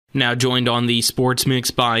Now joined on the Sports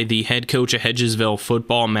Mix by the head coach of Hedgesville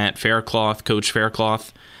football, Matt Faircloth. Coach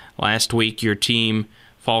Faircloth, last week your team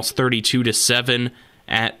falls 32-7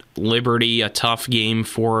 at Liberty, a tough game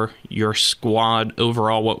for your squad.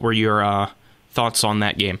 Overall, what were your thoughts on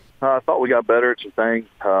that game? I thought we got better at some things.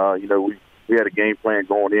 We had a game plan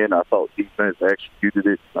going in. I thought defense executed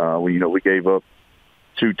it. We gave up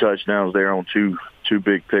 2 touchdowns there on two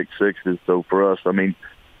big pick sixes. So for us,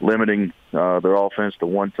 limiting their offense to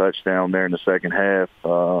 1 touchdown there in the second half.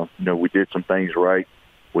 We did some things right.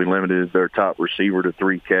 We limited their top receiver to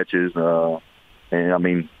 3 catches.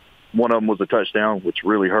 One of them was a touchdown, which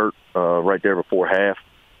really hurt right there before half,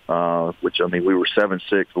 we were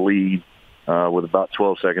 7-6 lead with about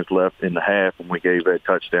 12 seconds left in the half, and we gave that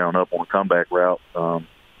touchdown up on a comeback route.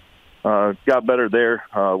 Got better there.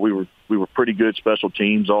 We were pretty good special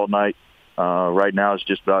teams all night. Right now it's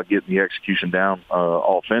just about getting the execution down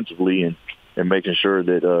offensively and making sure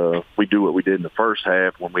that we do what we did in the first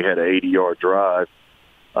half when we had an 80-yard drive,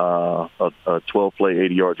 a 12-play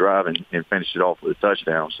 80-yard drive and finished it off with a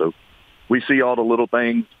touchdown. So we see all the little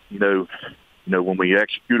things, when we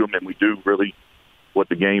execute them and we do really what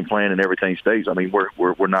the game plan and everything stays.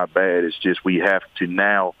 We're not bad. It's just we have to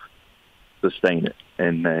now sustain it,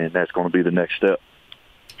 and that's going to be the next step.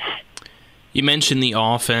 You mentioned the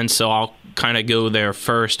offense, so I'll kind of go there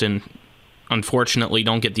first, and unfortunately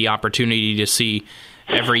don't get the opportunity to see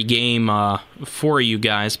every game for you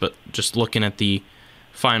guys, but just looking at the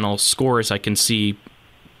final scores, I can see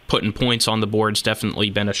putting points on the board's definitely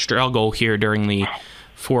been a struggle here during the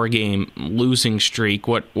 4-game losing streak.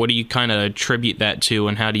 What do you kind of attribute that to,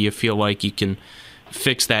 and how do you feel like you can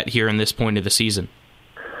fix that here in this point of the season?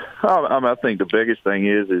 I think the biggest thing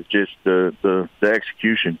is just the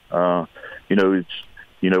execution.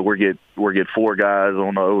 We get 4 guys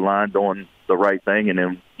on the O-line doing the right thing, and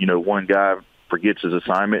then, one guy forgets his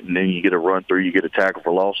assignment, and then you get a run through, you get a tackle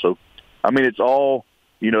for loss. So, it's all,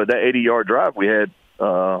 that 80-yard drive we had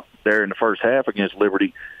there in the first half against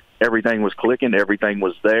Liberty, everything was clicking, everything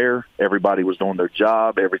was there, everybody was doing their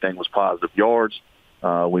job, everything was positive yards.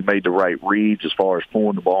 We made the right reads as far as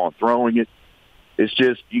pulling the ball and throwing it. It's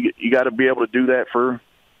just you got to be able to do that for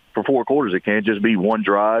 4 quarters. It can't just be one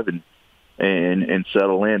drive and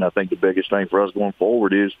settle in. I think the biggest thing for us going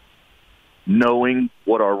forward is knowing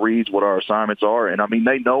what our reads, what our assignments are. And,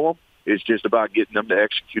 they know them. It's just about getting them to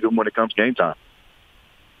execute them when it comes game time.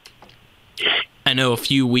 I know a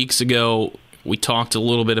few weeks ago we talked a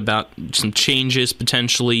little bit about some changes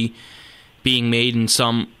potentially being made and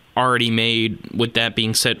some already made. With that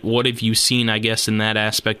being said, what have you seen, I guess, in that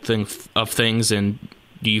aspect of things, and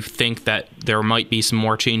do you think that there might be some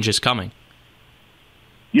more changes coming?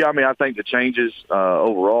 Yeah, I think the changes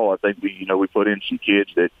overall, I think we put in some kids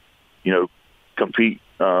that, compete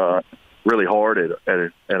really hard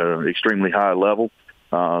at an extremely high level.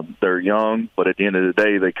 They're young, but at the end of the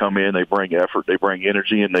day, they come in, they bring effort, they bring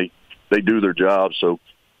energy, and they do their job. So,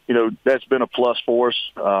 that's been a plus for us.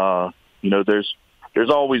 There's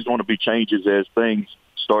always going to be changes as things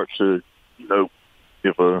start to,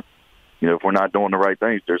 if we're not doing the right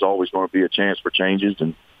things, there's always going to be a chance for changes.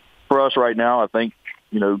 And for us right now, I think,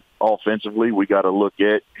 offensively, we got to look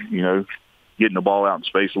at, getting the ball out in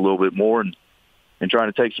space a little bit more and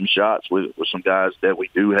trying to take some shots with some guys that we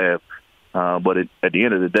do have. But at the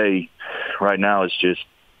end of the day, right now, it's just,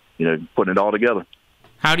 putting it all together.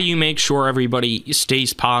 How do you make sure everybody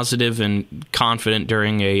stays positive and confident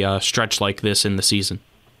during a stretch like this in the season?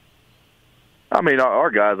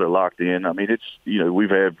 Our guys are locked in. It's,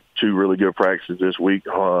 we've had 2 really good practices this week,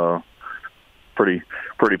 pretty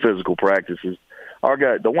physical practices.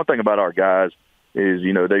 The one thing about our guys is,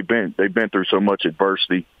 they've been through so much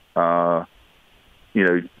adversity.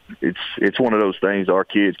 It's one of those things. Our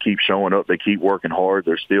kids keep showing up. They keep working hard.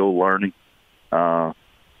 They're still learning.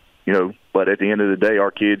 But at the end of the day,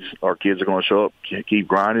 our kids are going to show up, keep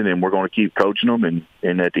grinding, and we're going to keep coaching them.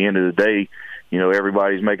 And at the end of the day,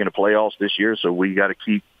 everybody's making the playoffs this year, so we got to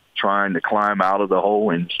keep trying to climb out of the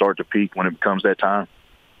hole and start to peak when it becomes that time.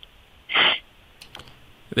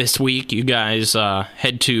 This week, you guys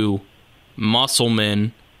head to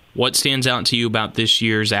Musselman. What stands out to you about this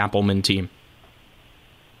year's Appleman team?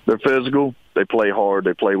 They're physical. They play hard.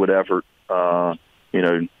 They play with effort.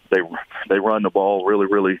 They run the ball really,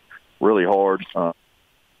 really, really hard.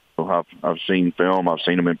 I've seen film. I've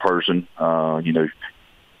seen them in person.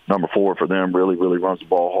 Number 4 for them really, really runs the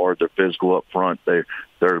ball hard. They're physical up front. They're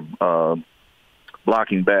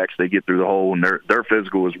blocking backs. They get through the hole, and they're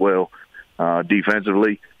physical as well.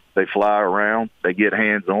 Defensively, they fly around. They get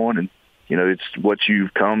hands on, and it's what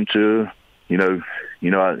you've come to.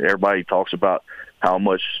 Everybody talks about how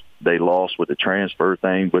much they lost with the transfer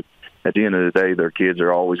thing. But at the end of the day, their kids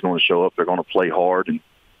are always going to show up. They're going to play hard, and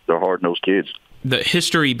they're hard-nosed kids. The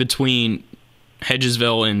history between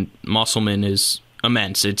Hedgesville and Musselman is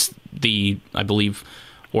immense. It's I believe,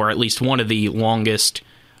 or at least one of the longest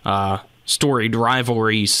storied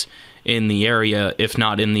rivalries in the area, if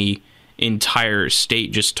not in the entire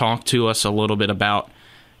state. Just talk to us a little bit about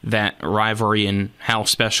that rivalry and how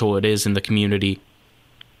special it is in the community.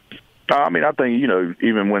 I mean, I think,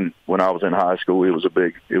 even when I was in high school, it was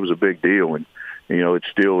a big deal, and it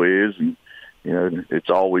still is. And it's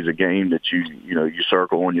always a game that you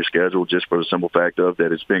circle on your schedule just for the simple fact of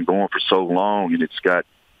that it's been going for so long, and it's got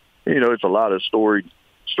it's a lot of storied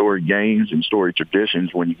games and storied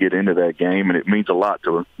traditions when you get into that game, and it means a lot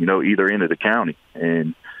to either end of the county.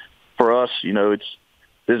 And for us,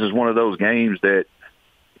 this is one of those games that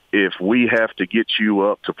if we have to get you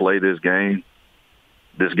up to play this game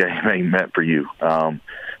ain't meant for you.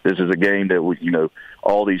 This is a game that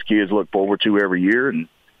all these kids look forward to every year, and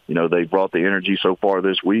they brought the energy so far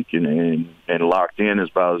this week and locked in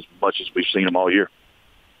about as much as we've seen them all year.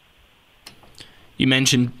 You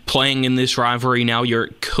mentioned playing in this rivalry. Now you're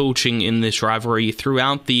coaching in this rivalry.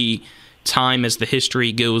 Throughout the time as the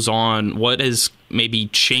history goes on, what has maybe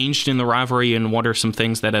changed in the rivalry, and what are some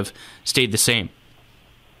things that have stayed the same?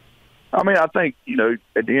 I mean, I think,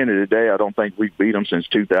 at the end of the day, I don't think we've beat them since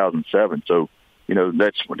 2007. So,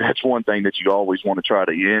 that's one thing that you always want to try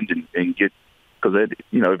to end and get, because,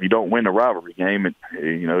 if you don't win the rivalry game,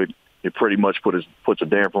 it pretty much puts a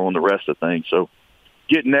damper on the rest of things. So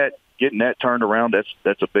getting that turned around,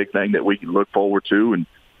 that's a big thing that we can look forward to and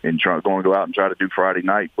going to go out and try to do Friday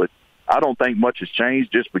night. But I don't think much has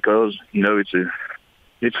changed just because, it's a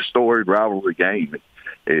storied rivalry game.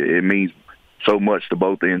 It means so much to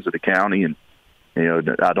both ends of the county, and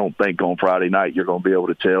I don't think on Friday night you're going to be able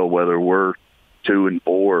to tell whether we're 2-4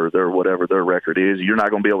 or whatever their record is. You're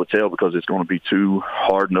not going to be able to tell because it's going to be two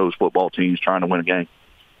hard-nosed football teams trying to win a game.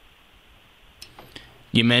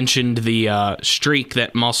 You mentioned the streak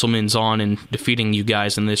that Musselman's on in defeating you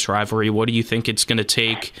guys in this rivalry. What do you think it's going to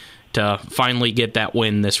take to finally get that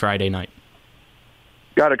win this Friday night?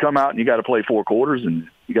 Got to come out and you got to play 4 quarters, and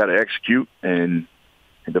you got to execute. And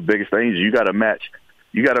the biggest thing is you got to match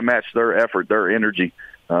their effort, their energy.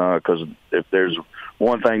 Because if there's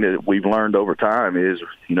one thing that we've learned over time is,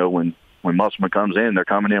 when Musselman comes in, they're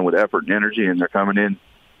coming in with effort and energy, and they're coming in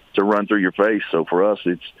to run through your face. So for us,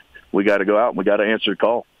 we got to go out and we got to answer the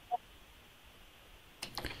call.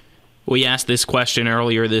 We asked this question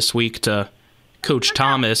earlier this week to Coach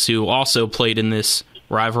Thomas, who also played in this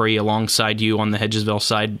rivalry alongside you on the Hedgesville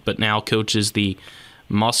side, but now coaches the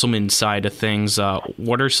Musselman side of things.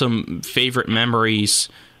 What are some favorite memories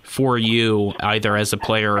for you, either as a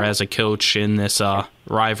player or as a coach, in this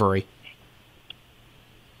rivalry?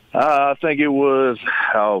 I think it was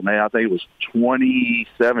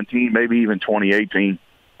 2017, maybe even 2018,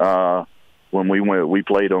 when we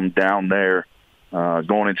played them down there.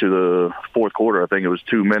 Going into the fourth quarter, I think it was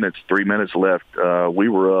 3 minutes left. We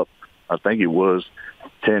were up, I think it was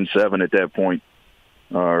 10-7 at that point,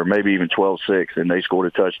 or maybe even 12-6, and they scored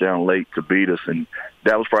a touchdown late to beat us. And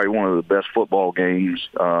that was probably one of the best football games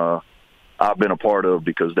I've been a part of,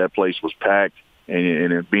 because that place was packed,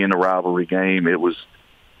 and it being a rivalry game, it was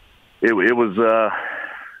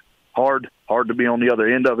hard to be on the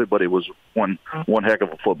other end of it, but it was one heck of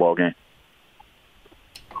a football game.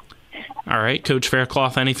 All right, Coach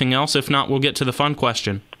Faircloth, anything else? If not, we'll get to the fun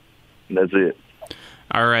question. That's it.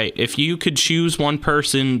 All right, if you could choose one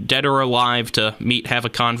person, dead or alive, to have a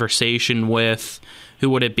conversation with, who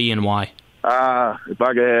would it be and why? If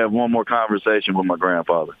I could have one more conversation with my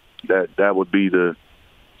grandfather, that would be the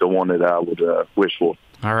one that I would wish for.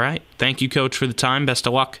 All right. Thank you, Coach, for the time. Best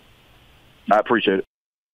of luck. I appreciate it.